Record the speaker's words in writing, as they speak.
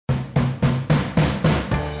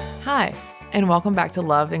Hi, and welcome back to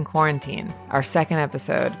Love in Quarantine, our second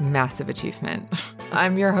episode, massive achievement.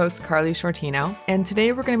 I'm your host, Carly Shortino, and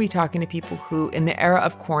today we're going to be talking to people who, in the era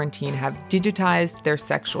of quarantine, have digitized their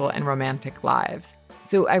sexual and romantic lives.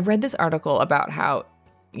 So I read this article about how,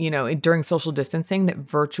 during social distancing, that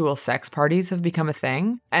virtual sex parties have become a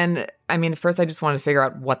thing. And at first I just wanted to figure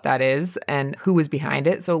out what that is and who was behind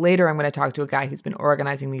it. So later I'm going to talk to a guy who's been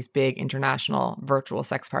organizing these big international virtual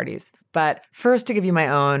sex parties. But first, to give you my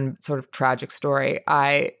own sort of tragic story,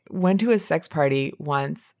 I went to a sex party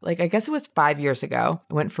once, I guess it was 5 years ago.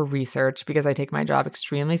 I went for research because I take my job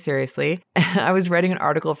extremely seriously. I was writing an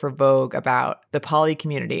article for Vogue about the poly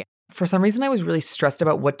community. For some reason, I was really stressed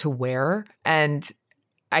about what to wear, and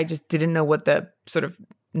I just didn't know what the sort of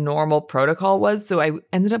normal protocol was. So I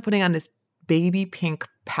ended up putting on this baby pink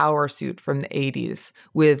power suit from the 80s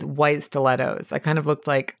with white stilettos. I kind of looked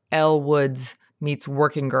like Elle Woods meets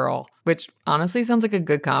Working Girl, which honestly sounds like a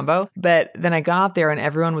good combo. But then I got there and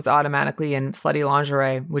everyone was automatically in slutty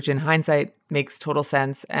lingerie, which in hindsight makes total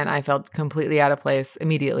sense. And I felt completely out of place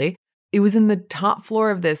immediately. It was in the top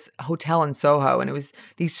floor of this hotel in Soho, and it was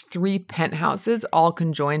these 3 penthouses all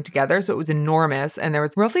conjoined together. So it was enormous, and there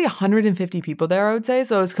was roughly 150 people there, I would say.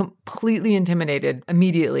 So I was completely intimidated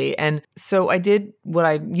immediately. And so I did what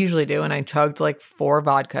I usually do, and I chugged 4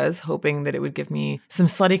 vodkas, hoping that it would give me some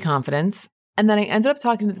slutty confidence. And then I ended up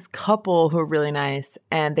talking to this couple who were really nice,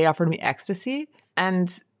 and they offered me ecstasy,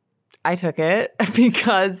 and I took it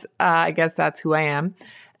because I guess that's who I am.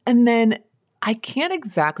 And then I can't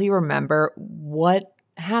exactly remember what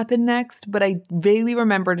happened next, but I vaguely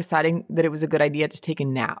remember deciding that it was a good idea to take a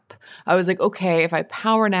nap. I was like, okay, if I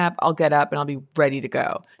power nap, I'll get up and I'll be ready to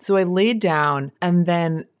go. So I laid down, and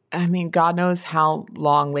then, God knows how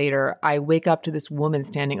long later, I wake up to this woman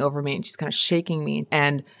standing over me, and she's kind of shaking me,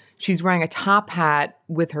 and she's wearing a top hat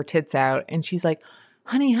with her tits out, and she's like,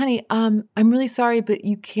 honey, I'm really sorry, but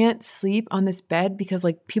you can't sleep on this bed because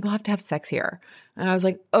people have to have sex here. And I was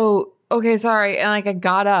like, oh, okay, sorry. And I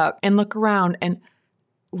got up and look around, and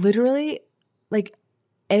literally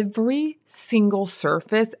every single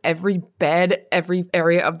surface, every bed, every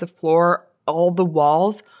area of the floor, all the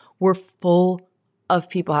walls were full of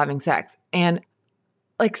people having sex. And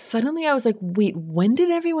suddenly I was like, wait, when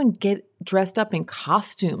did everyone get dressed up in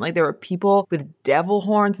costume? There were people with devil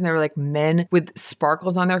horns, and there were men with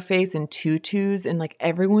sparkles on their face and tutus, and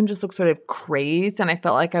everyone just looked sort of crazed. And I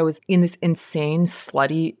felt like I was in this insane,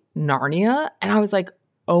 slutty Narnia. And I was like,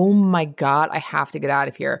 oh my God, I have to get out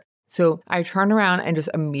of here. So I turned around and just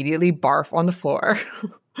immediately barf on the floor,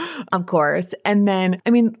 of course. And then,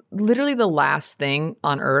 literally the last thing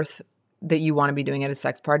on earth that you want to be doing at a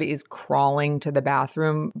sex party is crawling to the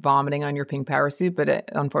bathroom, vomiting on your pink power suit. But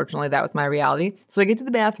unfortunately, that was my reality. So I get to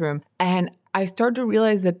the bathroom, and I start to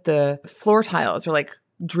realize that the floor tiles are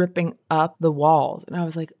dripping up the walls. And I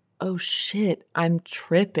was like, oh shit, I'm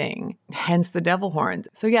tripping. Hence the devil horns.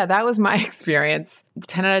 So yeah, that was my experience.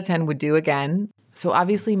 10 out of 10 would do again. So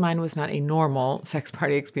obviously mine was not a normal sex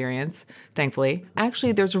party experience, thankfully.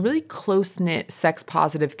 Actually, there's a really close-knit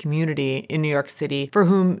sex-positive community in New York City for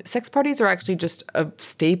whom sex parties are actually just a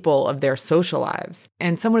staple of their social lives.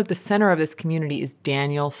 And someone at the center of this community is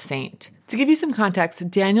Daniel Saint. To give you some context,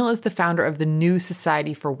 Daniel is the founder of the New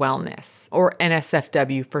Society for Wellness, or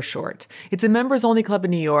NSFW for short. It's a members-only club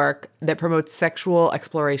in New York that promotes sexual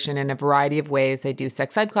exploration in a variety of ways. They do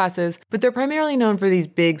sex ed classes, but they're primarily known for these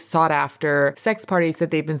big, sought-after sex parties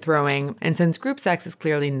that they've been throwing. And since group sex is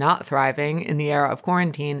clearly not thriving in the era of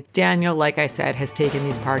quarantine, Daniel, like I said, has taken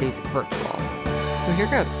these parties virtual. So here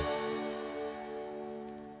goes.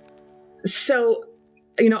 So,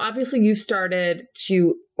 obviously you've started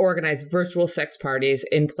to organize virtual sex parties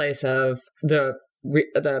in place of the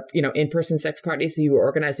in-person sex parties that you were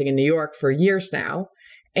organizing in New York for years now.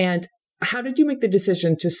 And how did you make the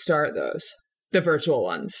decision to start those, the virtual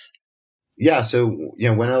ones? Yeah. So,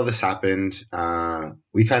 when all this happened,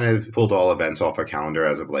 we kind of pulled all events off our calendar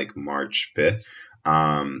as of March 5th.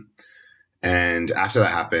 And after that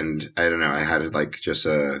happened, I don't know, I had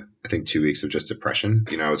I think 2 weeks of just depression.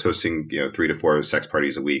 I was hosting, 3 to 4 sex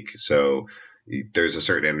parties a week. So there's a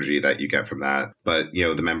certain energy that you get from that. But,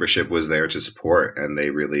 the membership was there to support, and they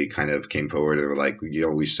really kind of came forward. They were like,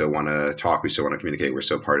 we still want to talk. We still want to communicate. We're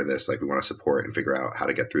still part of this. We want to support and figure out how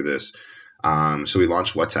to get through this. So we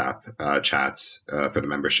launched WhatsApp chats for the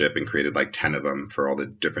membership and created 10 of them for all the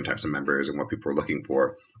different types of members and what people were looking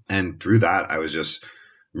for. And through that, I was just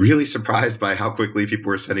really surprised by how quickly people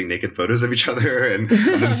were sending naked photos of each other and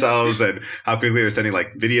of themselves, and how quickly they were sending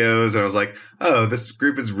like videos. And I was like, oh, this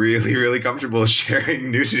group is really, really comfortable sharing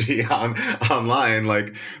nudity online.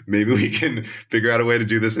 Like maybe we can figure out a way to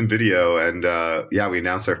do this in video. And yeah, we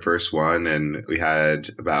announced our first one, and we had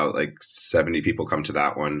about like 70 people come to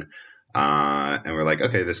that one. And we're like,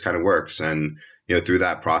 okay, this kind of works. And, through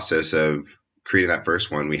that process of creating that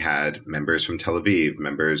first one, we had members from Tel Aviv,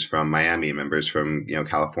 members from Miami, members from,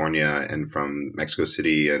 California and from Mexico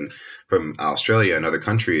City and from Australia and other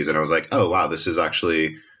countries. And I was like, oh, wow, this is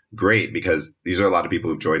actually great, because these are a lot of people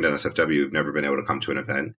who've joined NSFW who've never been able to come to an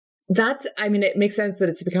event. It makes sense that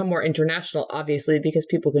it's become more international, obviously, because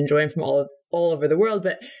people can join from all over the world.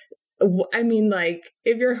 But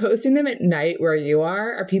if you're hosting them at night where you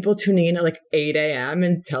are people tuning in at like 8 a.m.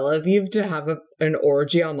 in Tel Aviv to have an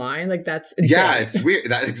orgy online? Like, that's insane. Yeah, it's weird.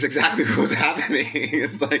 That's exactly what was happening.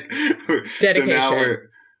 It's like, dedication. So now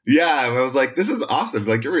I was like, this is awesome.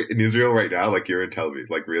 Like, you're in Israel right now. Like, you're in Tel Aviv.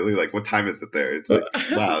 Like, really? Like, what time is it there? It's like,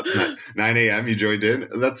 wow, it's 9 a.m. You joined in.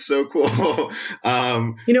 That's so cool.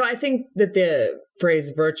 I think that the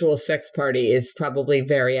phrase virtual sex party is probably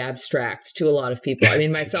very abstract to a lot of people. I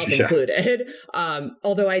mean, myself included.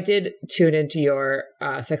 Although I did tune into your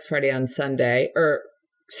sex party on Sunday or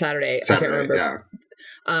Saturday. I can't remember.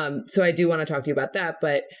 Yeah. So I do want to talk to you about that.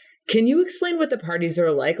 But can you explain what the parties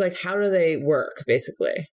are like? Like, how do they work,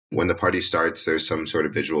 basically? When the party starts, there's some sort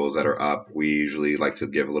of visuals that are up. We usually like to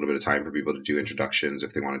give a little bit of time for people to do introductions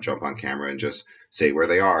if they want to jump on camera and just say where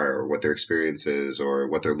they are or what their experience is or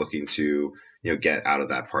what they're looking to, get out of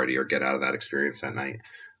that party or get out of that experience that night.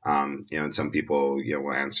 And some people,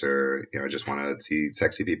 will answer, I just want to see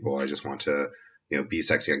sexy people. I just want to, be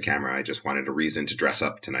sexy on camera. I just wanted a reason to dress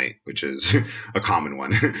up tonight, which is a common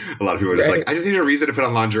one. A lot of people are just like, I just needed a reason to put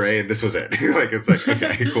on lingerie, and this was it. It's like,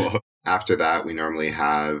 okay, cool. After that, we normally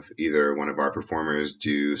have either one of our performers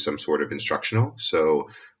do some sort of instructional. So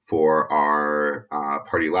for our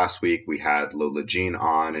party last week, we had Lola Jean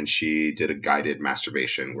on, and she did a guided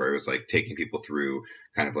masturbation where it was like taking people through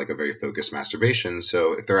kind of like a very focused masturbation.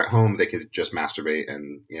 So if they're at home, they could just masturbate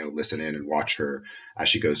and, listen in and watch her as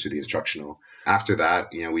she goes through the instructional. After that,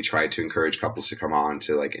 we tried to encourage couples to come on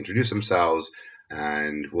to like introduce themselves,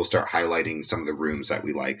 and we'll start highlighting some of the rooms that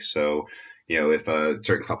we like. So, if a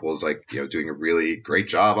certain couple is like, doing a really great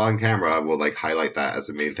job on camera, we'll like highlight that as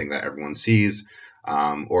the main thing that everyone sees.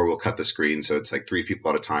 Or we'll cut the screen. So it's like 3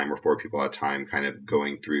 people at a time or 4 people at a time kind of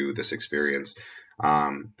going through this experience.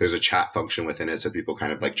 There's a chat function within it. So people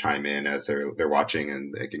kind of like chime in as they're watching,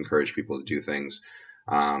 and like encourage people to do things.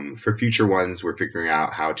 For future ones, we're figuring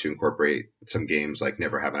out how to incorporate some games like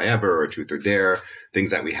Never Have I Ever or Truth or Dare,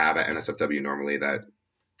 things that we have at NSFW normally that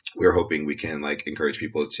we're hoping we can like encourage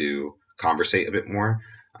people to conversate a bit more.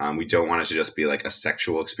 We don't want it to just be like a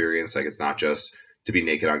sexual experience. Like, it's not just to be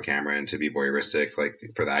naked on camera and to be voyeuristic. Like,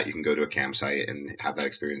 for that, you can go to a campsite and have that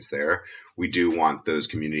experience there. We do want those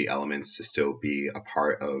community elements to still be a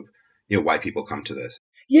part of, why people come to this.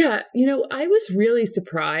 Yeah. I was really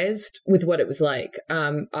surprised with what it was like.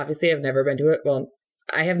 Obviously, I've never been to it. Well,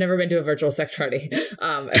 I have never been to a virtual sex party,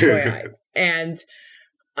 FYI. And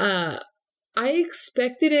I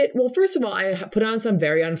expected it. Well, first of all, I put on some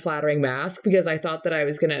very unflattering mask because I thought that I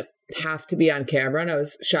was going to have to be on camera, and I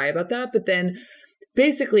was shy about that. But then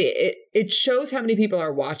basically it shows how many people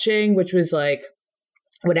are watching, which was like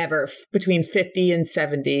whatever, between 50 and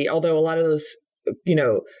 70, although a lot of those,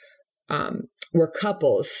 were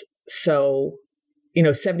couples. So,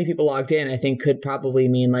 70 people logged in, I think could probably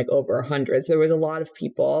mean like over 100. So there was a lot of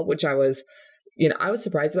people, which I was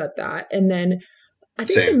surprised about that. And then I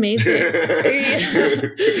think the main thing,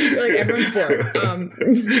 like, everyone's bored.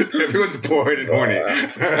 Everyone's bored and horny.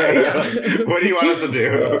 Yeah. What do you want us to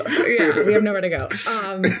do? Yeah, we have nowhere to go.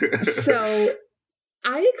 So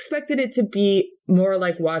I expected it to be more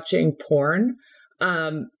like watching porn,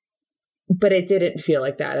 but it didn't feel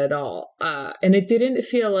like that at all. And it didn't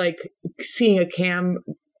feel like seeing a cam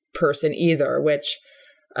person either, which,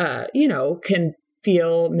 can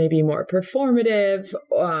feel maybe more performative.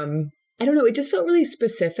 I don't know. It just felt really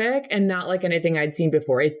specific and not like anything I'd seen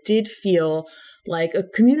before. It did feel like a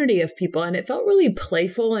community of people, and it felt really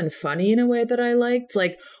playful and funny in a way that I liked.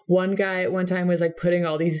 Like, one guy at one time was like putting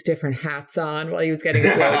all these different hats on while he was getting a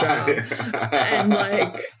blowjob. And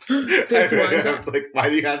like this one time, like, why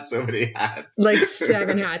do you have so many hats? Like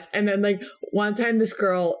 7 hats. And then like one time this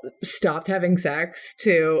girl stopped having sex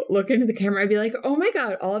to look into the camera and be like, oh my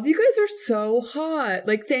God, all of you guys are so hot.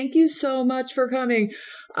 Like, thank you so much for coming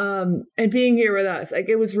and being here with us. Like,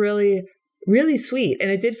 it was really, really sweet. And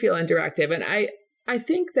it did feel interactive. And I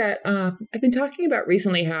think that I've been talking about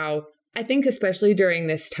recently how I think especially during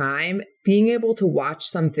this time, being able to watch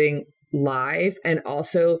something live and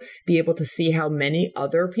also be able to see how many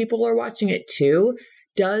other people are watching it too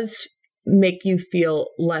does make you feel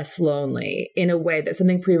less lonely in a way that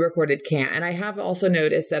something pre-recorded can't. And I have also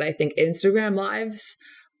noticed that I think Instagram lives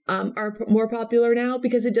are more popular now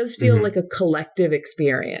because it does feel like a collective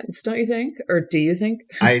experience, don't you think? Or do you think?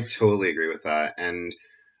 I totally agree with that. And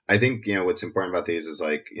I think, what's important about these is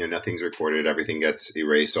like, nothing's recorded. Everything gets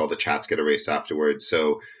erased. All the chats get erased afterwards.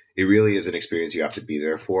 So it really is an experience you have to be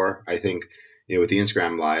there for. I think, with the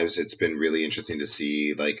Instagram lives, it's been really interesting to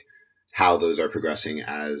see like how those are progressing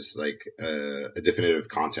as like a definitive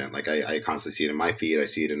content. Like I constantly see it in my feed. I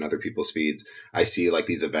see it in other people's feeds. I see like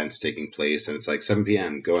these events taking place and it's like 7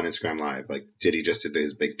 p.m. go on Instagram live. Like Diddy just did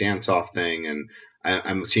his big dance off thing. And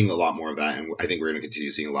I'm seeing a lot more of that. And I think we're going to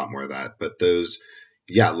continue seeing a lot more of that. But those,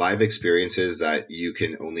 live experiences that you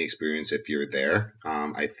can only experience if you're there,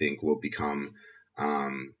 I think will become,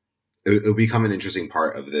 it'll become an interesting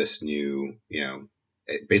part of this new,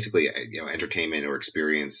 basically, entertainment or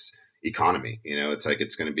experience economy. It's like,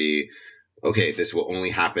 it's going to be, okay, this will only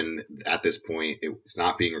happen at this point. It's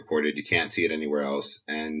not being recorded. You can't see it anywhere else.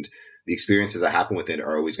 And the experiences that happen with it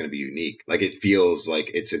are always going to be unique. Like it feels like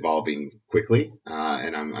it's evolving quickly.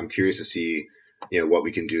 And I'm curious to see, what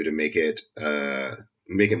we can do to make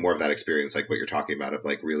it more of that experience, like what you're talking about, of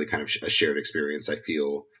like really kind of a shared experience. I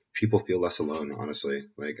feel people feel less alone, honestly.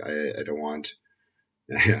 Like I don't want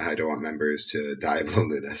members to die of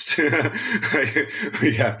loneliness.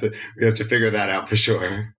 we have to figure that out for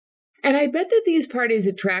sure. And I bet that these parties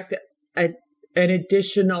attract an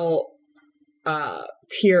additional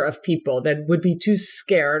tier of people that would be too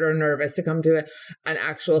scared or nervous to come to an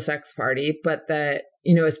actual sex party, but that,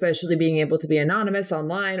 especially being able to be anonymous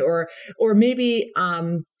online or maybe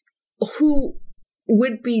who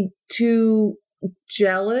would be too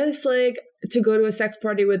jealous, like to go to a sex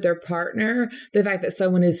party with their partner, the fact that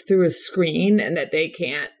someone is through a screen and that they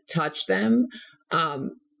can't touch them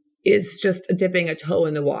is just dipping a toe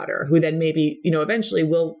in the water, who then maybe, eventually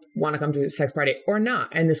will want to come to a sex party or not.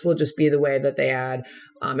 And this will just be the way that they add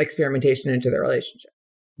experimentation into their relationship.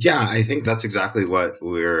 Yeah, I think that's exactly what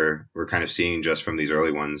we're kind of seeing just from these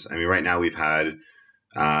early ones. I mean, right now we've had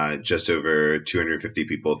just over 250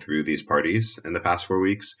 people through these parties in the past 4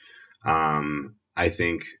 weeks. I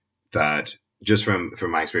think that just from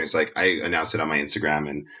my experience, like I announced it on my Instagram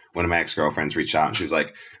and one of my ex-girlfriends reached out and she was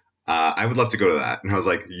like, I would love to go to that. And I was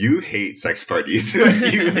like, you hate sex parties.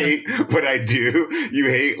 You hate what I do. You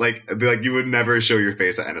hate like you would never show your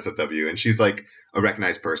face at NSFW. And she's like a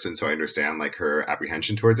recognized person. So I understand like her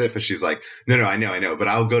apprehension towards it, but she's like, no, I know, but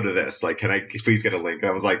I'll go to this. Like, can I please get a link? And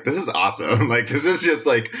I was like, this is awesome. Like, this is just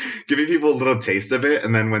like giving people a little taste of it.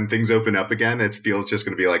 And then when things open up again, it feels just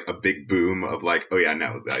going to be like a big boom of like, oh yeah,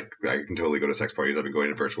 no, like I can totally go to sex parties. I've been going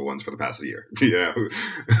to virtual ones for the past year,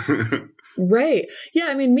 Right. Yeah.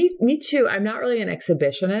 I mean, me too. I'm not really an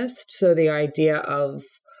exhibitionist. So the idea of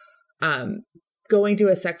going to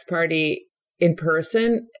a sex party in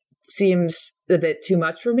person seems a bit too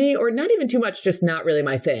much for me, or not even too much, just not really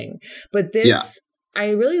my thing. But this,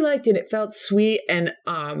 I really liked it. It felt sweet and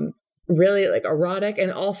really like erotic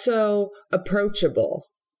and also approachable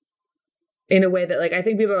in a way that like, I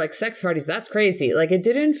think people are like, sex parties, that's crazy. Like it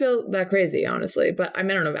didn't feel that crazy, honestly. But I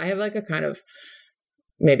mean, I don't know. I have like a kind of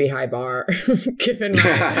maybe high bar given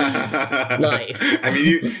my life. I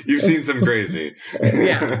mean, you've seen some crazy.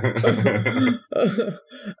 Yeah.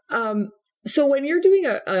 So when you're doing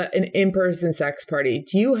an in-person sex party,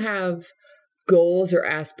 do you have goals or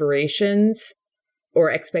aspirations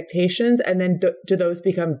or expectations? And then do those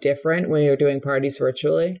become different when you're doing parties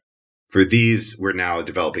virtually? For these, we're now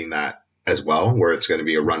developing that as well, where it's going to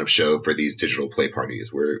be a run of show for these digital play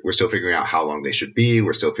parties. We're still figuring out how long they should be.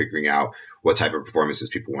 We're still figuring out what type of performances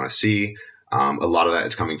people want to see. A lot of that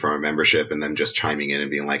is coming from our membership and them just chiming in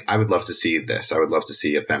and being like, I would love to see this. I would love to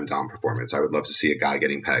see a femdom performance. I would love to see a guy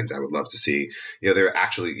getting pegged. I would love to see, they're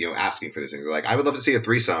actually, asking for these things. They're like, I would love to see a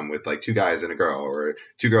threesome with like 2 guys and a girl or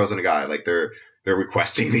 2 girls and a guy. Like they're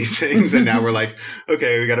requesting these things. And now we're like,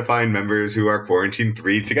 okay, we got to find members who are quarantine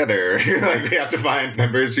 3 together. Like we have to find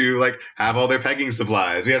members who like have all their pegging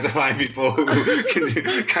supplies. We have to find people who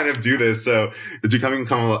can kind of do this. So it's becoming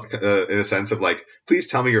in a sense of like, please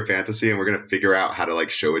tell me your fantasy and we're going to figure out how to like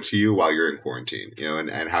show it to you while you're in quarantine,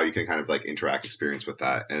 and how you can kind of like interact experience with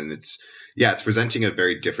that. And it's presenting a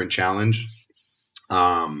very different challenge.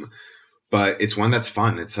 But it's one that's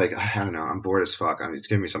fun. It's like, I don't know, I'm bored as fuck. It's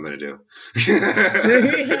giving me something to do.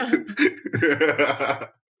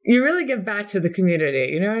 You really give back to the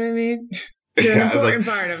community. You know what I mean? You're an important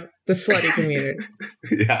part of the slutty community.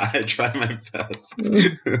 Yeah, I try my best.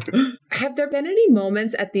 Have there been any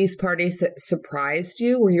moments at these parties that surprised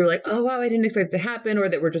you where you're like, oh, wow, I didn't expect it to happen, or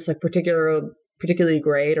that were just like particularly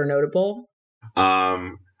great or notable?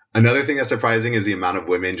 Another thing that's surprising is the amount of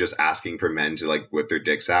women just asking for men to like whip their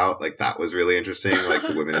dicks out. Like that was really interesting. Like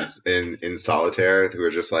the women in solitaire who were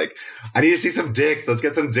just like, I need to see some dicks. Let's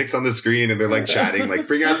get some dicks on the screen. And they're like chatting, like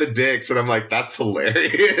bring out the dicks. And I'm like, that's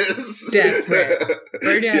hilarious. Desperate.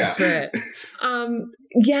 We're desperate.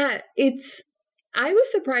 Yeah. I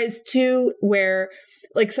was surprised too, where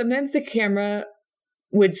like sometimes the camera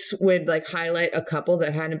would like highlight a couple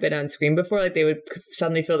that hadn't been on screen before. Like they would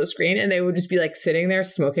suddenly fill the screen and they would just be like sitting there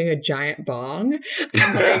smoking a giant bong.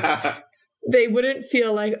 And like they wouldn't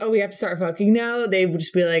feel like, oh, we have to start fucking now. They would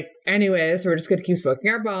just be like, anyways, we're just going to keep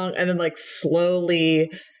smoking our bong. And then like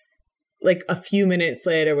slowly, like a few minutes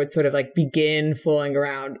later would sort of like begin fooling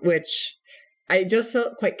around, which I just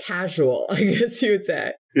felt quite casual, I guess you would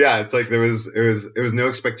say. Yeah, it's like there was no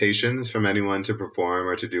expectations from anyone to perform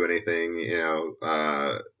or to do anything. You know,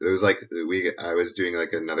 it was like I was doing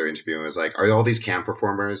like another interview and it was like, are all these camp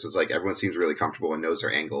performers? It's like everyone seems really comfortable and knows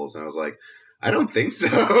their angles, and I was like, I don't think so.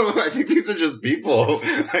 I think these are just people.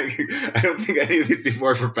 Like, I don't think any of these people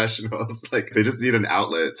are professionals. Like, they just need an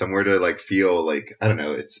outlet, somewhere to like feel like, I don't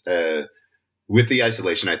know. It's with the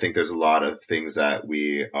isolation, I think there's a lot of things that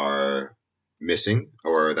we are missing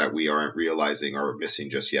or that we aren't realizing are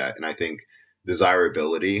missing just yet. And I think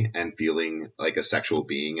desirability and feeling like a sexual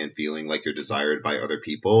being and feeling like you're desired by other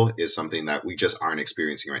people is something that we just aren't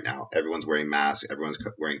experiencing right now. Everyone's wearing masks, everyone's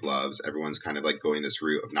wearing gloves, everyone's kind of like going this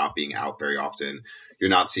route of not being out very often. You're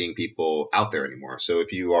not seeing people out there anymore. So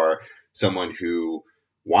if you are someone who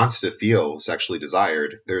wants to feel sexually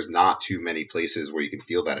desired, there's not too many places where you can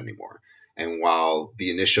feel that anymore. And while the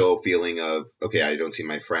initial feeling of, okay, I don't see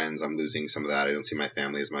my friends, I'm losing some of that. I don't see my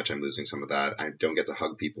family as much, I'm losing some of that. I don't get to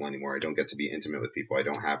hug people anymore. I don't get to be intimate with people. I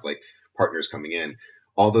don't have like partners coming in.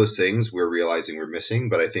 All those things we're realizing we're missing.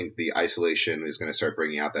 But I think the isolation is going to start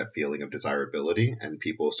bringing out that feeling of desirability and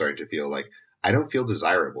people starting to feel like, I don't feel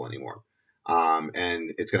desirable anymore.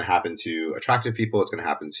 And it's going to happen to attractive people. It's going to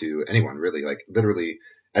happen to anyone, really. Like literally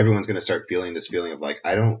everyone's going to start feeling this feeling of like,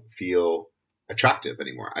 I don't feel attractive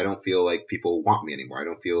anymore. I don't feel like people want me anymore. I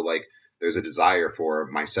don't feel like there's a desire for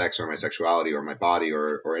my sex or my sexuality or my body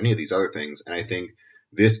or any of these other things. And I think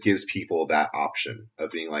this gives people that option of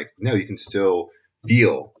being like, no, you can still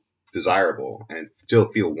feel desirable and still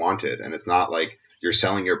feel wanted. And it's not like you're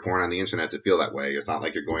selling your porn on the internet to feel that way. It's not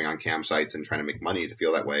like you're going on campsites and trying to make money to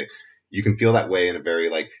feel that way. You can feel that way in a very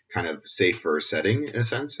like kind of safer setting in a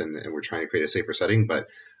sense. And we're trying to create a safer setting. But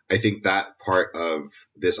I think that part of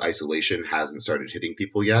this isolation hasn't started hitting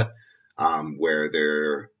people yet,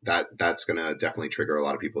 where that's going to definitely trigger a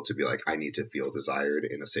lot of people to be like, I need to feel desired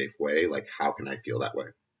in a safe way. Like, how can I feel that way?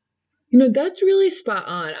 You know, that's really spot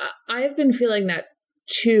on. I've been feeling that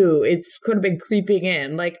too. It's kind of been creeping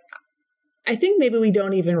in. Like, I think maybe we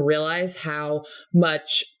don't even realize how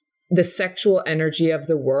much the sexual energy of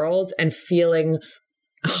the world and feeling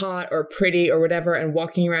hot or pretty or whatever and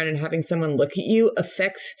walking around and having someone look at you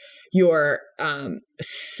affects your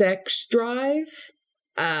sex drive.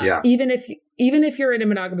 Even if you're in a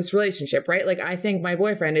monogamous relationship, right? Like I think my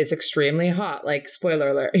boyfriend is extremely hot, like spoiler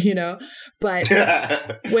alert, you know, but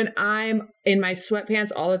when I'm in my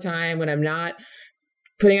sweatpants all the time, when I'm not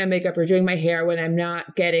putting on makeup or doing my hair, when I'm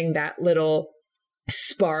not getting that little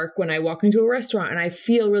spark when I walk into a restaurant and I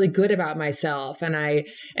feel really good about myself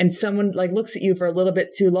and someone like looks at you for a little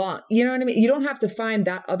bit too long. You know what I mean? You don't have to find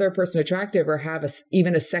that other person attractive or have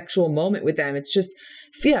even a sexual moment with them. It's just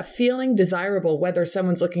feeling desirable, whether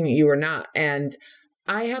someone's looking at you or not. And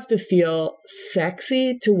I have to feel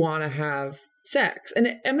sexy to want to have sex.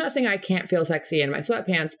 And I'm not saying I can't feel sexy in my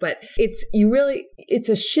sweatpants, but it's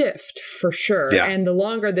a shift for sure. Yeah. And the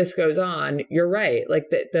longer this goes on, you're right. Like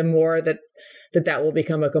the more that will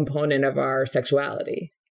become a component of our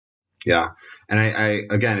sexuality. Yeah. And I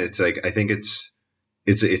again, it's like, I think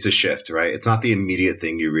it's a shift, right? It's not the immediate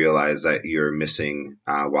thing you realize that you're missing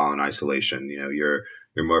while in isolation. You know, you're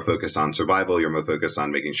more focused on survival. You're more focused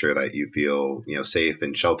on making sure that you feel, you know, safe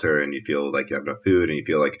and shelter and you feel like you have enough food and you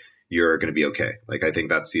feel like you're going to be okay. Like, I think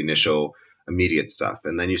that's the initial immediate stuff.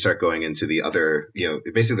 And then you start going into the other, you know,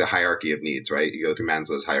 basically the hierarchy of needs, right? You go through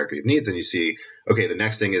Maslow's hierarchy of needs and you see, okay, the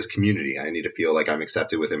next thing is community. I need to feel like I'm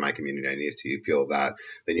accepted within my community. I need to feel that.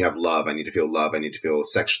 Then you have love. I need to feel love. I need to feel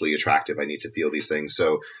sexually attractive. I need to feel these things.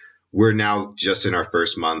 So we're now just in our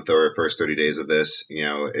first month or first 30 days of this, you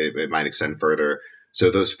know, it might extend further. So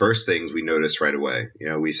those first things we noticed right away. You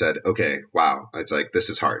know, we said, okay, wow, it's like, this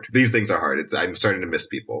is hard. These things are hard. I'm starting to miss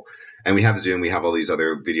people. And we have Zoom, we have all these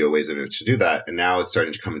other video ways in which to do that. And now it's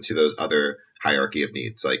starting to come into those other hierarchy of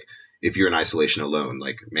needs. Like if you're in isolation alone,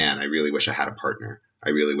 like, man, I really wish I had a partner. I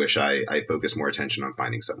really wish I focused more attention on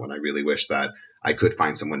finding someone. I really wish that I could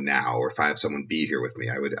find someone now, or if I have someone be here with me,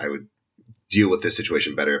 I would deal with this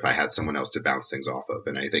situation better if I had someone else to bounce things off of.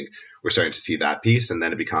 And I think we're starting to see that piece. And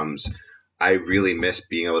then it becomes, I really miss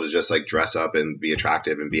being able to just like dress up and be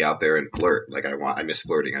attractive and be out there and flirt. Like I miss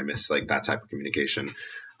flirting. I miss like that type of communication.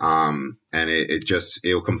 And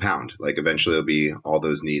it'll compound. Like eventually it'll be all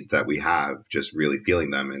those needs that we have, just really feeling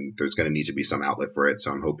them. And there's going to need to be some outlet for it.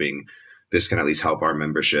 So I'm hoping this can at least help our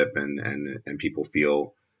membership and people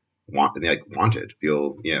feel wanted,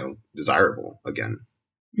 feel, desirable again.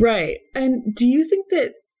 Right. And do you think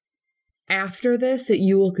that after this that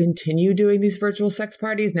you will continue doing these virtual sex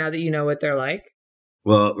parties now that you know what they're like?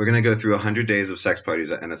 Well, we're going to go through 100 days of sex parties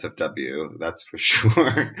at NSFW. That's for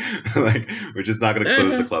sure. Like, we're just not going to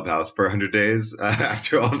close the clubhouse for 100 days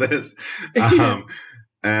after all this. But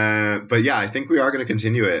yeah, I think we are going to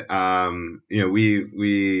continue it.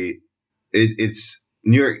 It's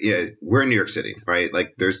New York. Yeah, we're in New York City, right?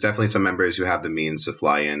 Like there's definitely some members who have the means to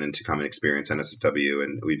fly in and to come and experience NSFW.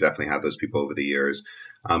 And we've definitely had those people over the years.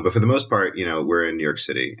 But for the most part, we're in New York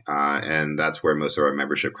City, and that's where most of our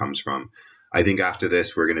membership comes from. I think after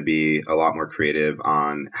this, we're going to be a lot more creative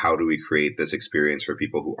on how do we create this experience for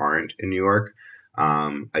people who aren't in New York.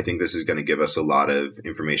 I think this is going to give us a lot of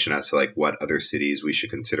information as to like what other cities we should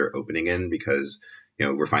consider opening in, because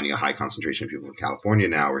we're finding a high concentration of people in California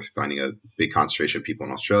now. We're finding a big concentration of people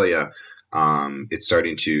in Australia. It's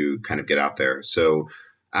starting to kind of get out there. So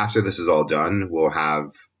after this is all done, we'll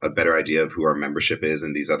have a better idea of who our membership is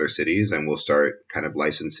in these other cities, and we'll start kind of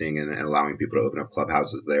licensing and allowing people to open up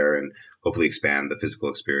clubhouses there and hopefully expand the physical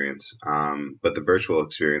experience. But the virtual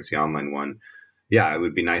experience, the online one, yeah, it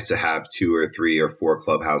would be nice to have 2 or 3 or 4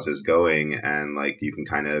 clubhouses going, and like you can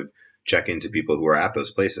kind of check into people who are at those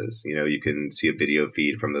places. You can see a video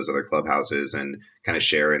feed from those other clubhouses and kind of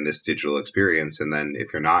share in this digital experience. And then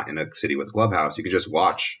if you're not in a city with a clubhouse, you can just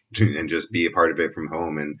watch and just be a part of it from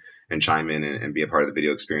home and chime in and be a part of the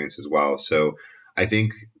video experience as well. So I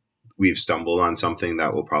think we've stumbled on something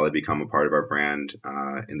that will probably become a part of our brand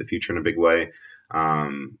in the future in a big way.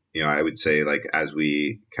 I would say like as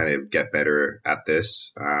we kind of get better at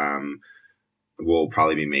this, we'll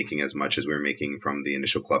probably be making as much as we were making from the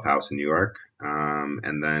initial clubhouse in New York.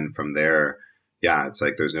 And then from there, yeah, it's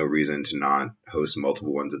like there's no reason to not host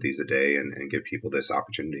multiple ones of these a day and give people this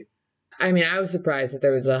opportunity. I mean, I was surprised that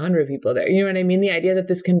there was 100 people there. You know what I mean? The idea that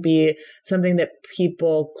this can be something that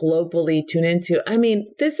people globally tune into. I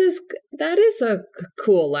mean, that is a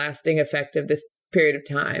cool lasting effect of this period of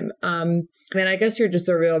time. I mean, I guess you're just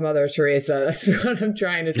a real Mother Teresa. That's what I'm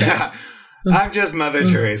trying to say. Yeah. I'm just Mother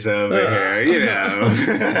Teresa over here,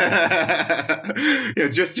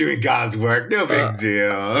 just doing God's work. No big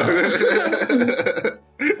deal.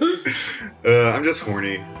 I'm just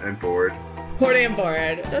horny and bored. Horny and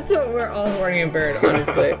bored. That's what we're all, horny and bored,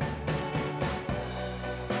 honestly.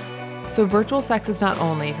 So virtual sex is not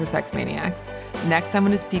only for sex maniacs. Next, I'm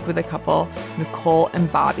going to speak with a couple, Nicole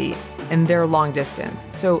and Bobby, and they're long distance.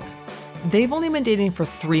 So they've only been dating for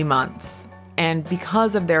 3 months. And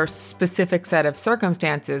because of their specific set of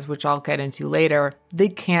circumstances, which I'll get into later, they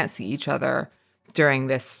can't see each other during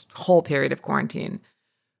this whole period of quarantine,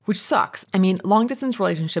 which sucks. I mean, long distance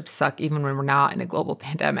relationships suck even when we're not in a global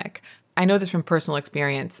pandemic. I know this from personal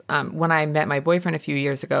experience. When I met my boyfriend a few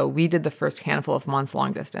years ago, we did the first handful of months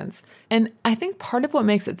long distance. And I think part of what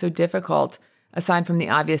makes it so difficult, aside from the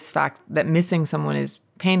obvious fact that missing someone is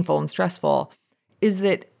painful and stressful, is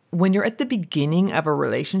that when you're at the beginning of a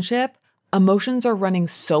relationship, emotions are running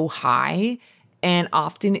so high, and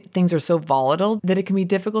often things are so volatile that it can be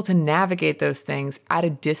difficult to navigate those things at a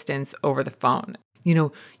distance over the phone.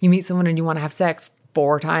 You meet someone and you want to have sex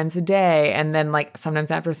 4 times a day, and then like sometimes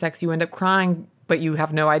after sex you end up crying, but you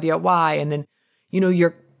have no idea why. And then,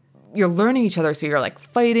 you're learning each other, so you're like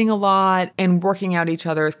fighting a lot and working out each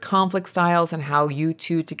other's conflict styles and how you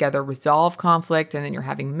two together resolve conflict, and then you're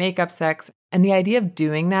having makeup sex. And the idea of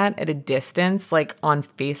doing that at a distance, like on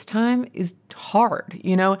FaceTime, is hard,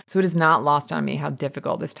 So it is not lost on me how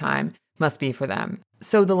difficult this time must be for them.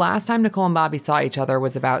 So the last time Nicole and Bobby saw each other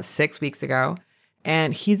was about 6 weeks ago,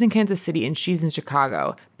 and he's in Kansas City and she's in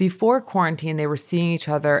Chicago. Before quarantine, they were seeing each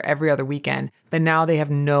other every other weekend, but now they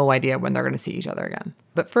have no idea when they're going to see each other again.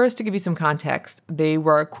 But first, to give you some context, they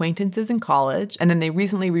were acquaintances in college, and then they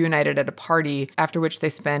recently reunited at a party, after which they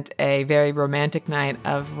spent a very romantic night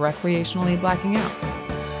of recreationally blacking out.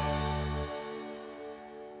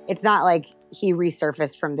 It's not like he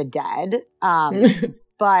resurfaced from the dead,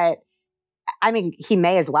 but I mean, he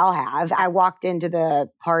may as well have. I walked into the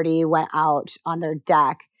party, went out on their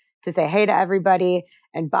deck to say hey to everybody,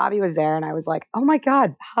 and Bobby was there, and I was like, oh my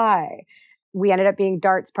God, hi. We ended up being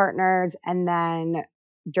darts partners, and then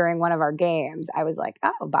during one of our games, I was like,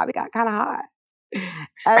 oh, Bobby got kind of hot.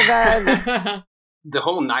 And then the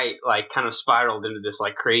whole night like kind of spiraled into this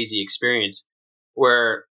like crazy experience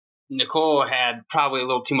where Nicole had probably a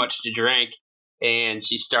little too much to drink, and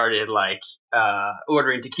she started like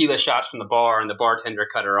ordering tequila shots from the bar, and the bartender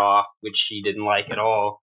cut her off, which she didn't like at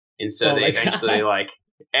all. And so they eventually like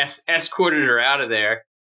escorted her out of there.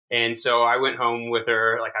 And so I went home with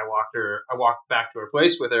her. Like I walked back to her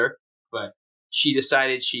place with her, but she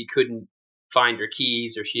decided she couldn't find her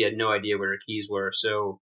keys, or she had no idea where her keys were.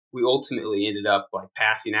 So we ultimately ended up like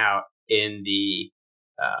passing out in the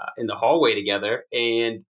hallway together.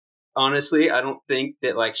 And honestly, I don't think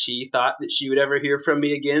that like she thought that she would ever hear from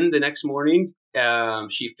me again the next morning.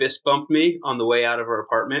 She fist bumped me on the way out of her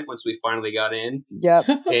apartment once we finally got in.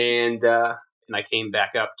 Yep. And I came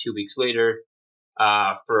back up 2 weeks later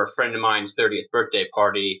for a friend of mine's 30th birthday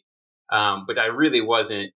party. But I really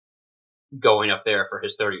wasn't going up there for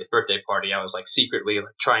his 30th birthday party. I was like secretly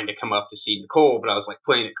like trying to come up to see Nicole, but I was like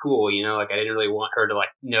playing it cool, you know, like I didn't really want her to like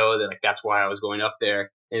know that like that's why I was going up there.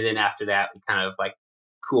 And then after that, we kind of like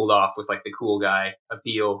cooled off with like the cool guy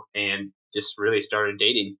appeal and just really started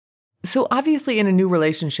dating. So obviously in a new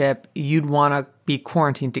relationship, you'd want to be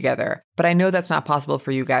quarantined together, but I know that's not possible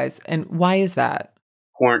for you guys. And why is that?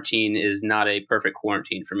 Quarantine is not a perfect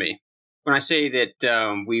quarantine for me. When I say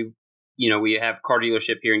that we have a car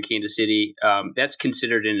dealership here in Kansas City, that's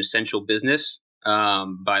considered an essential business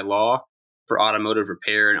by law for automotive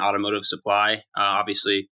repair and automotive supply.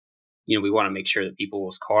 Obviously, we want to make sure that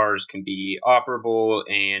people's cars can be operable,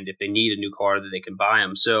 and if they need a new car, that they can buy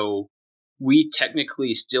them. So we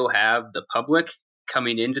technically still have the public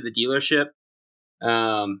coming into the dealership,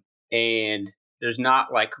 and there's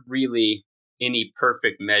not like really any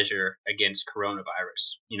perfect measure against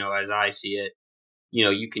coronavirus. As I see it,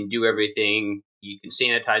 you can do everything, you can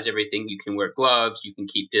sanitize everything, you can wear gloves, you can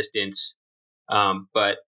keep distance.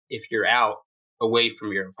 But if you're out away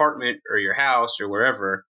from your apartment or your house or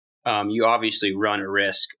wherever, you obviously run a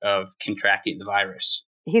risk of contracting the virus.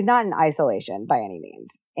 He's not in isolation by any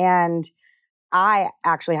means. And I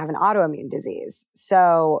actually have an autoimmune disease.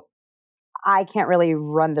 So I can't really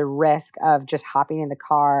run the risk of just hopping in the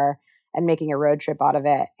car and making a road trip out of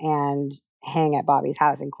it and hang at Bobby's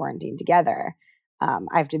house in quarantine together. I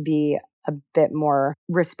have to be a bit more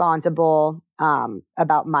responsible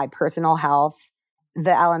about my personal health,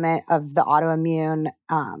 the element of the autoimmune,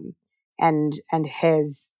 and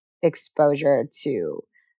his exposure to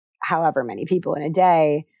however many people in a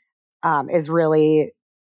day is really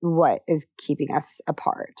what is keeping us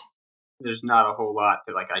apart. There's not a whole lot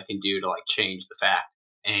that like I can do to like change the fact,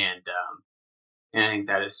 and I think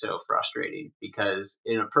that is so frustrating because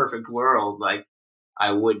in a perfect world, like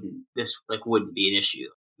this wouldn't be an issue.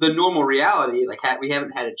 The normal reality, like we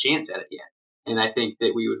haven't had a chance at it yet, and I think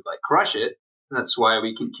that we would like crush it. And that's why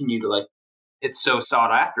we continue to like. It's so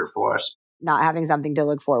sought after for us. Not having something to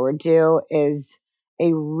look forward to is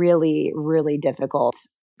a really, really difficult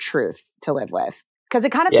truth to live with because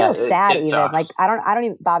it kind of feels sad. Even sucks. Like I don't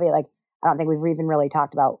even, Bobby. Like I don't think we've even really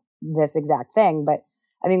talked about this exact thing, but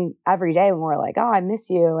I mean, every day when we're like, "Oh, I miss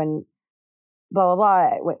you," and blah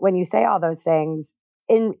blah blah. When you say all those things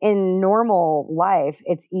in normal life,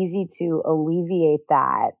 it's easy to alleviate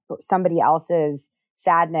that somebody else's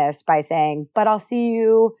sadness by saying, "But I'll see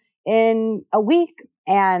you in a week,"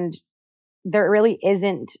 and there really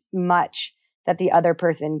isn't much that the other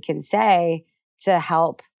person can say to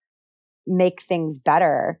help make things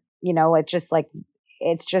better.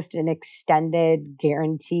 It's just an extended,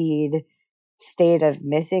 guaranteed state of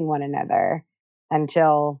missing one another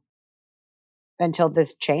until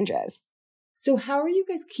this changes. So how are you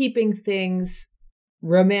guys keeping things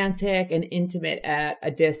romantic and intimate at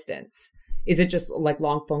a distance? Is it just like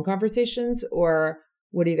long phone conversations, or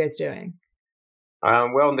what are you guys doing?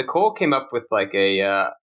 Well, Nicole came up with like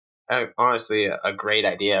honestly a great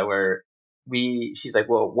idea where she's like,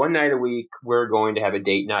 well, one night a week, we're going to have a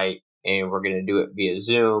date night and we're going to do it via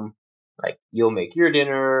Zoom. Like you'll make your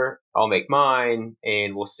dinner, I'll make mine,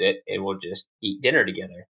 and we'll sit and we'll just eat dinner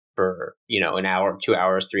together for, an hour, 2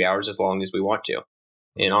 hours, 3 hours, as long as we want to.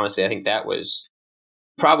 And honestly, I think that was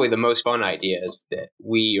probably the most fun ideas that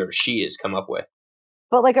we or she has come up with.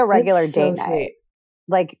 But like a regular date night,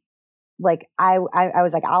 like I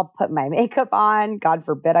was like, I'll put my makeup on. God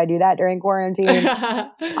forbid I do that during quarantine.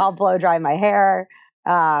 I'll blow dry my hair.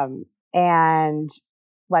 And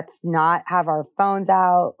let's not have our phones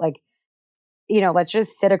out. Like let's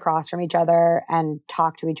just sit across from each other and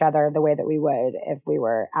talk to each other the way that we would if we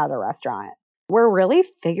were at a restaurant. We're really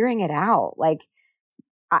figuring it out. Like,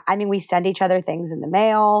 I mean, we send each other things in the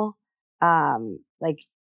mail. Like,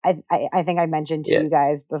 I think I mentioned to you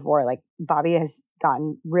guys before, like, Bobby has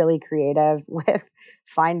gotten really creative with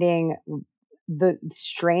finding the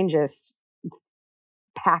strangest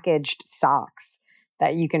packaged socks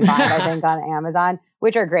that you can find, I think, on Amazon,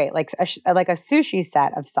 which are great, like a sushi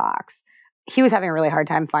set of socks. He was having a really hard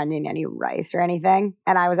time finding any rice or anything.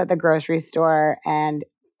 And I was at the grocery store and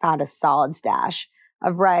found a solid stash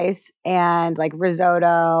of rice and like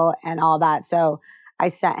risotto and all that. So I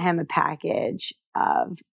sent him a package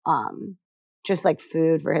of just like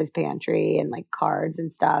food for his pantry and like cards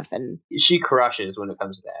and stuff. And she crushes when it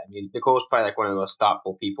comes to that. I mean, Nicole's probably like one of the most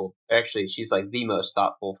thoughtful people. Actually, she's like the most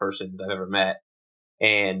thoughtful person I've ever met.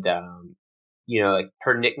 And, like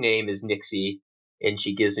her nickname is Nixie, and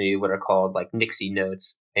she gives me what are called like Nixie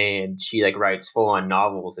notes. And she like writes full on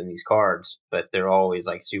novels in these cards, but they're always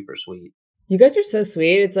like super sweet. You guys are so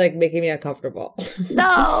sweet. It's like making me uncomfortable.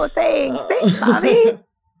 No, thanks. Thanks, Bobby.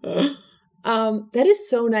 That is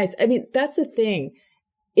so nice. I mean, that's the thing.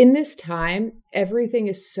 In this time, everything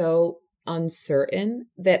is so uncertain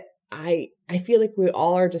that I feel like we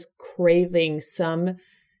all are just craving some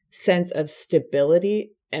sense of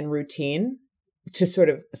stability and routine to sort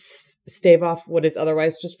of stave off what is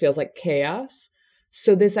otherwise just feels like chaos.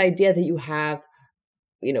 So this idea that you have,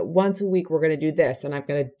 once a week we're going to do this and I'm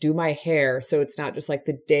going to do my hair so it's not just like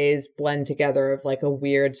the days blend together of like a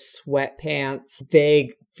weird sweatpants,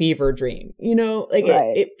 vague fever dream,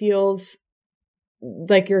 right. It feels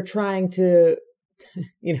like you're trying to,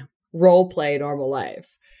 role play normal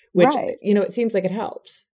life, which, right. It seems like it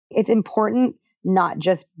helps. It's important not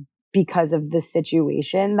just because of the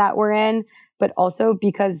situation that we're in, but also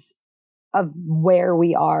because of where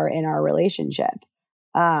we are in our relationship.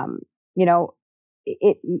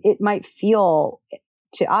 It might feel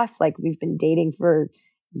to us like we've been dating for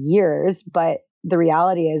years, but the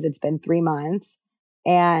reality is it's been 3 months.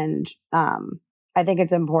 And I think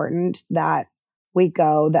it's important that we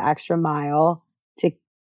go the extra mile to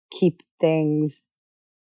keep things,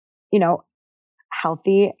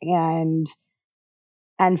 healthy and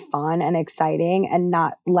fun and exciting, and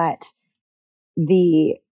not let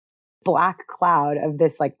the black cloud of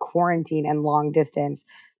this like quarantine and long distance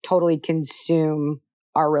totally consume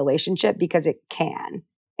our relationship, because it can.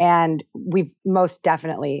 And we've most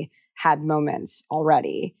definitely had moments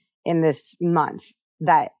already in this month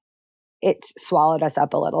that it's swallowed us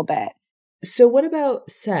up a little bit. So what about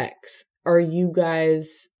sex? Are you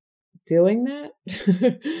guys doing that?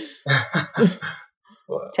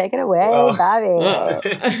 Take it away, Bobby.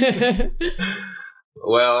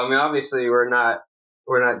 Well, I mean, obviously we're not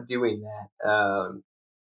doing that.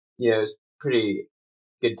 It's pretty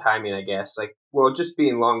good timing, I guess. Like, well, just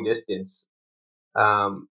being long distance.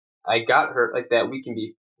 I got her like that weekend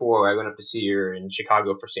before I went up to see her in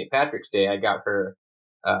Chicago for St. Patrick's Day. I got her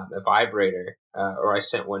a vibrator, or I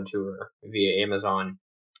sent one to her via Amazon.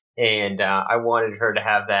 And I wanted her to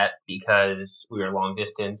have that because we were long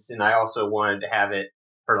distance. And I also wanted to have it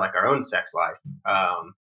for like our own sex life.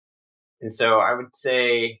 And so I would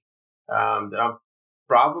say that I'm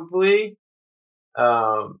probably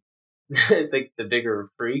like the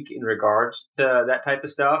bigger freak in regards to that type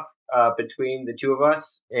of stuff between the two of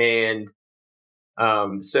us. And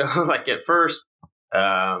so like at first,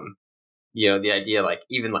 the idea like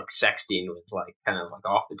even like sexting was like kind of like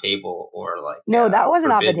off the table, or like no, that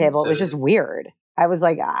wasn't off the table. It was just weird. I was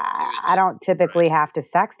like, I don't typically have to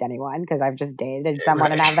sext anyone because I've just dated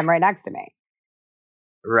someone and have them right next to me.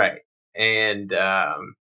 Right. And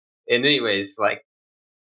anyways, like,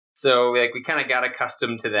 so like we kind of got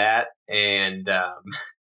accustomed to that, and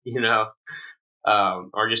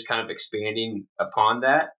are just kind of expanding upon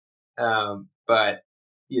that. But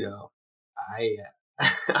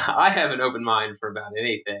I have an open mind for about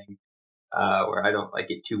anything, where I don't like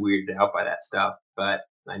get too weirded out by that stuff. But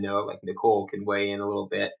I know like Nicole can weigh in a little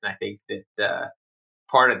bit, and I think that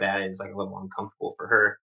part of that is like a little uncomfortable for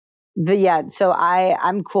her. So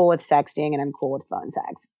I'm cool with sexting and I'm cool with phone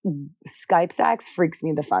sex. Skype sex freaks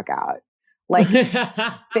me the fuck out. Like,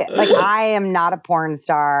 like I am not a porn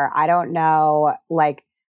star. I don't know like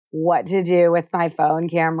what to do with my phone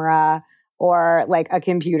camera or like a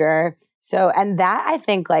computer. So, and that I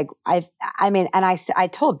think like, I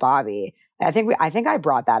told Bobby, I think I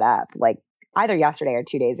brought that up like either yesterday or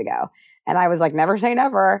 2 days ago. And I was like, never say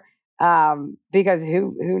never. Because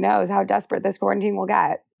who knows how desperate this quarantine will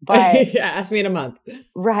get. But yeah, ask me in a month.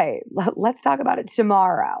 Right. Let's talk about it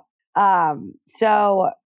tomorrow. So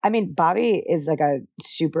I mean, Bobby is like a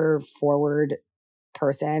super forward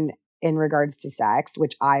person in regards to sex,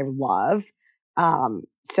 which I love.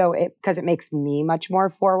 Because it makes me much more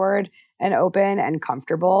forward and open and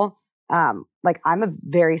comfortable. Like I'm a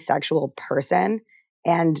very sexual person,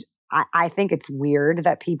 and I think it's weird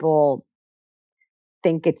that people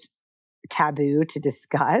think it's taboo to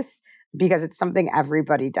discuss because it's something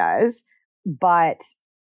everybody does. But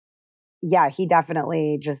yeah, he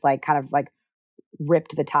definitely just like kind of like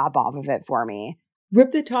ripped the top off of it for me.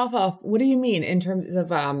 Rip the top off? What do you mean in terms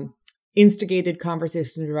of instigated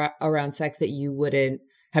conversations around sex that you wouldn't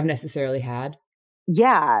have necessarily had?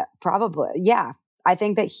 Yeah, probably. Yeah. I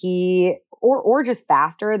think that he, or just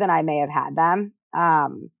faster than I may have had them.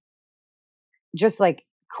 Just like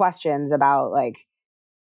questions about like,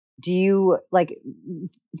 do you like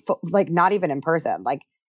not even in person, like,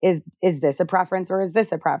 is this a preference or is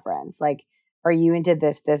this a preference? Like, are you into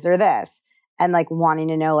this or this? And like wanting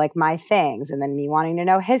to know like my things and then me wanting to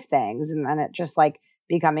know his things. And then it just like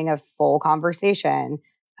becoming a full conversation.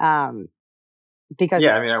 Because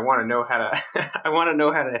yeah, I mean, I want to know how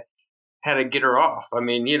to get her off. I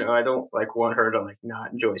mean, you know, I don't like want her to like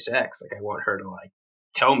not enjoy sex. Like I want her to like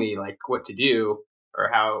tell me like what to do or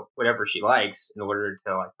how whatever she likes in order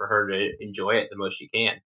to like for her to enjoy it the most she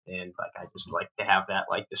can. And like I just like to have that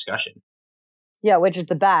like discussion. Yeah, which is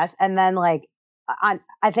the best. And then like I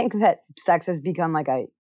think that sex has become like I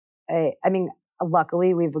mean,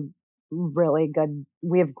 luckily we have really good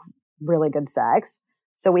sex.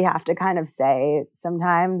 So we have to kind of say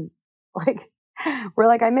sometimes like we're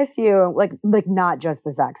like, I miss you. Like not just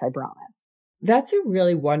the sex, I promise. That's a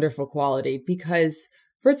really wonderful quality because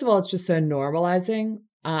first of all, it's just so normalizing.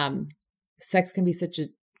 Sex can be such a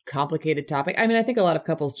complicated topic. I mean, I think a lot of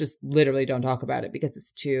couples just literally don't talk about it because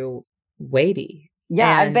it's too weighty.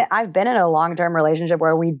 Yeah, I've been in a long-term relationship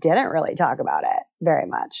where we didn't really talk about it very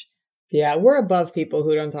much. Yeah, we're above people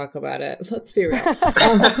who don't talk about it. Let's be real.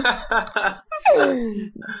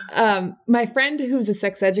 My friend who's a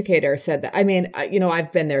sex educator said that, I mean, you know,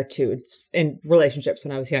 I've been there too in relationships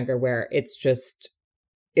when I was younger where it's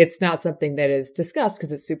not something that is discussed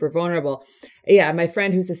because it's super vulnerable. Yeah, my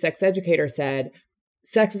friend who's a sex educator said,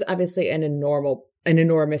 sex is obviously an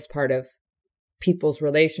enormous part of people's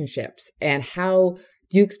relationships. And how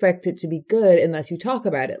do you expect it to be good unless you talk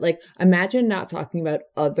about it? Like, imagine not talking about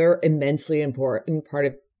other immensely important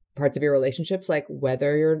parts of your relationships, like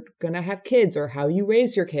whether you're going to have kids or how you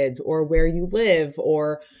raise your kids or where you live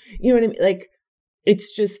or, you know what I mean? Like,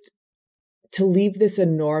 it's just to leave this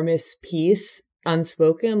enormous piece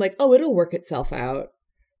unspoken, like, oh, it'll work itself out.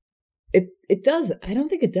 It does. I don't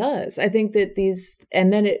think it does. I think that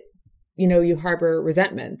and then you know, you harbor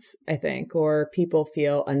resentments, I think, or people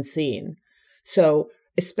feel unseen. So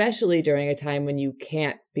especially during a time when you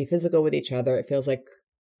can't be physical with each other, it feels like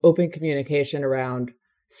open communication around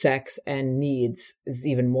sex and needs is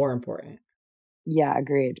even more important. Yeah,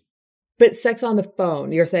 agreed. But sex on the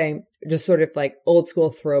phone, you're saying just sort of like old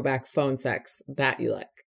school throwback phone sex, that you like?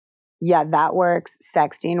 Yeah, that works.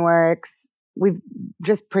 Sexting works. We've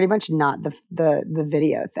just pretty much not the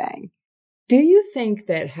video thing. Do you think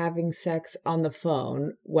that having sex on the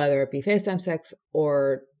phone, whether it be FaceTime sex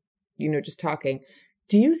or, you know, just talking,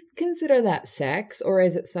 do you consider that sex or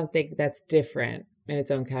is it something that's different in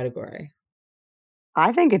its own category?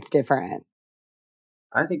 I think it's different.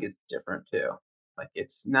 I think it's different too. Like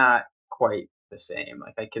it's not quite the same.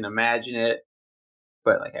 Like I can imagine it,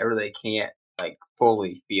 but like I really can't like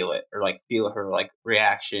fully feel it or like feel her like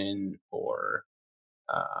reaction or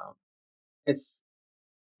it's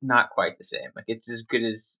not quite the same. Like it's as good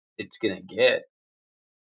as it's gonna get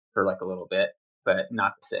for like a little bit, but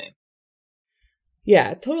not the same.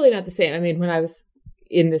 Yeah, totally not the same. I mean, when I was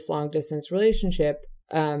in this long distance relationship,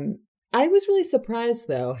 I was really surprised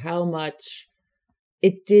though how much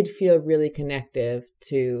it did feel really connective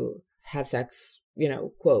to have sex, you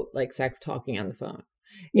know, quote, like sex talking on the phone.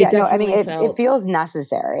 It feels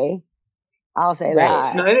necessary. I'll say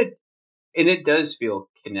that. No, and it does feel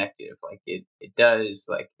connective. Like it does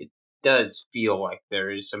feel like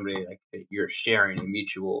there is somebody like that you're sharing a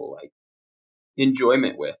mutual like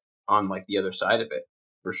enjoyment with on like the other side of it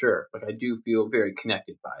for sure. Like I do feel very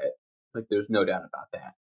connected by it. Like there's no doubt about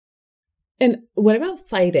that. And what about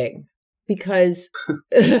fighting? Because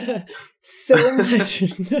so much,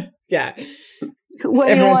 yeah. What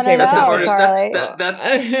do you want to know, Carly?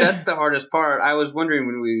 That's the hardest part. I was wondering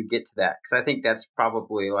when we would get to that because I think that's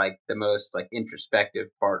probably like the most like introspective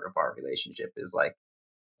part of our relationship is like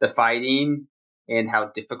the fighting and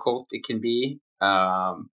how difficult it can be.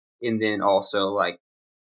 And then also like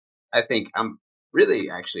I think I'm really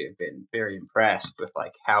actually have been very impressed with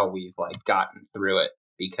like how we've like gotten through it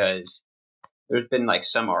because there's been like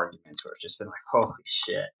some arguments where it's just been like, holy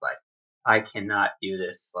shit, like I cannot do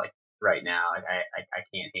this like right now. Like I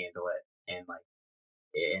can't handle it. And like,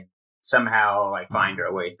 and somehow like find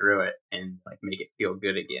our way through it and like make it feel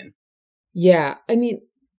good again. Yeah. I mean,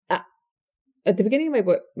 at the beginning of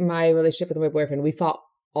my relationship with my boyfriend, we fought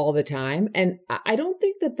all the time. And I don't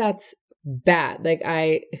think that that's bad. Like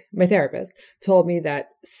my therapist told me that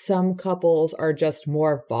some couples are just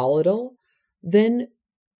more volatile than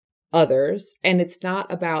others. And it's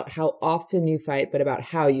not about how often you fight, but about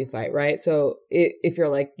how you fight, right? So if you're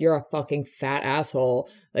like, you're a fucking fat asshole,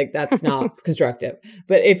 like that's not constructive.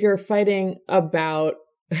 But if you're fighting about,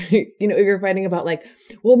 if you're fighting about like,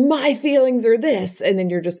 well, my feelings are this, and then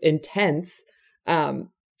you're just intense,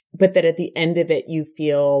 but that at the end of it, you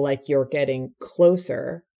feel like you're getting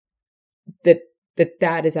closer, that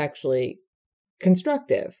is actually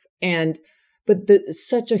constructive. But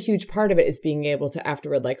such a huge part of it is being able to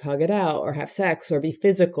afterward, like hug it out or have sex or be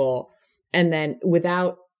physical. And then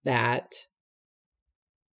without that,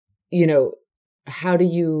 how do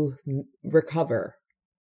you recover?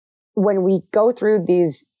 When we go through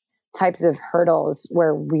these types of hurdles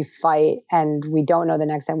where we fight and we don't know the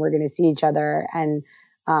next time we're going to see each other, and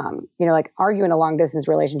like argue in a long distance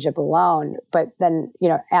relationship alone, but then,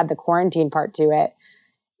 add the quarantine part to it,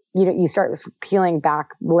 you start peeling back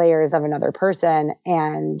layers of another person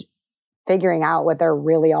and figuring out what they're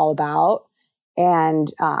really all about. And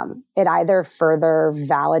it either further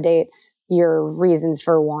validates your reasons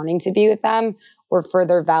for wanting to be with them or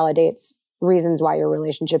further validates reasons why your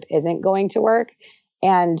relationship isn't going to work.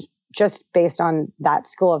 And just based on that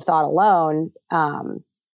school of thought alone,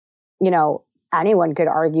 anyone could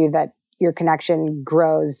argue that your connection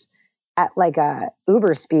grows at like a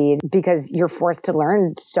Uber speed because you're forced to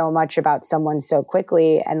learn so much about someone so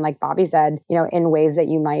quickly. And like Bobby said, in ways that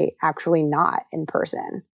you might actually not in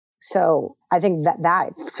person. So I think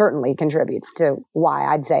that certainly contributes to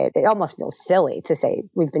why I'd say it almost feels silly to say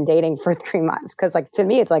we've been dating for 3 months. Cause like to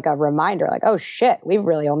me, it's like a reminder like, oh shit, we've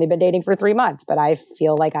really only been dating for 3 months, but I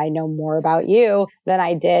feel like I know more about you than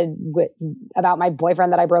I did about my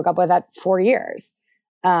boyfriend that I broke up with at 4 years.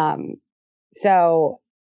 So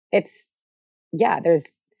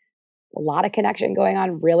there's a lot of connection going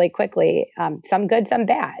on really quickly. Some good, some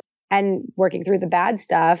bad. And working through the bad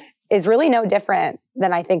stuff is really no different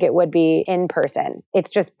than I think it would be in person. It's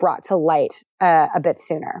just brought to light a bit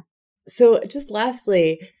sooner. So just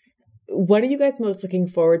lastly, what are you guys most looking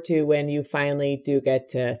forward to when you finally do get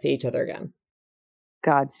to see each other again?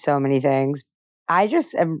 God, so many things. I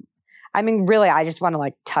just want to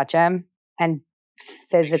like touch him and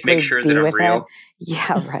physically make sure be that with I'm real. him.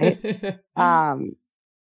 Yeah, right.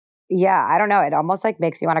 Yeah, I don't know. It almost like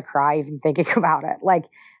makes me want to cry even thinking about it. Like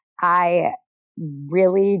I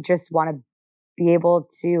really just want to be able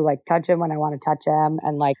to like touch him when I want to touch him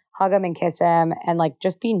and like hug him and kiss him and like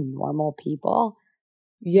just be normal people.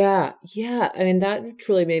 Yeah. I mean, that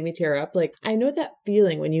truly made me tear up. Like, I know that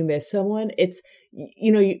feeling when you miss someone. It's,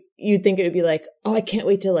 you think it would be like, oh, I can't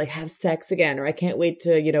wait to like have sex again, or I can't wait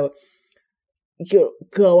to,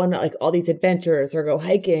 go on like all these adventures or go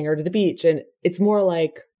hiking or to the beach. And it's more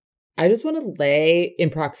like, I just want to lay in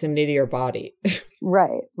proximity to your body.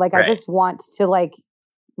 Right. Like, right. I just want to like,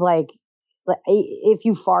 if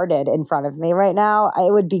you farted in front of me right now,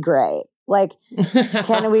 it would be great. Like,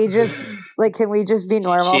 can we just be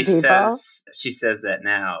normal people? She says that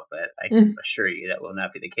now, but I can assure you that will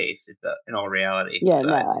not be the case in all reality. Yeah,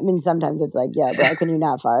 no. I mean, sometimes it's like, yeah, bro, can you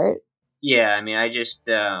not fart? Yeah, I mean, I just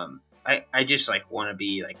like want to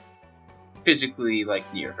be like physically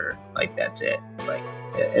like near her. Like that's it. Like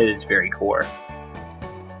at its very core.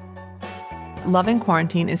 Love in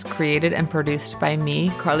Quarantine is created and produced by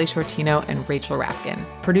me, Carly Shortino, and Rachel Rapkin.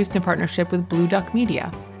 Produced in partnership with Blue Duck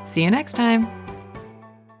Media. See you next time.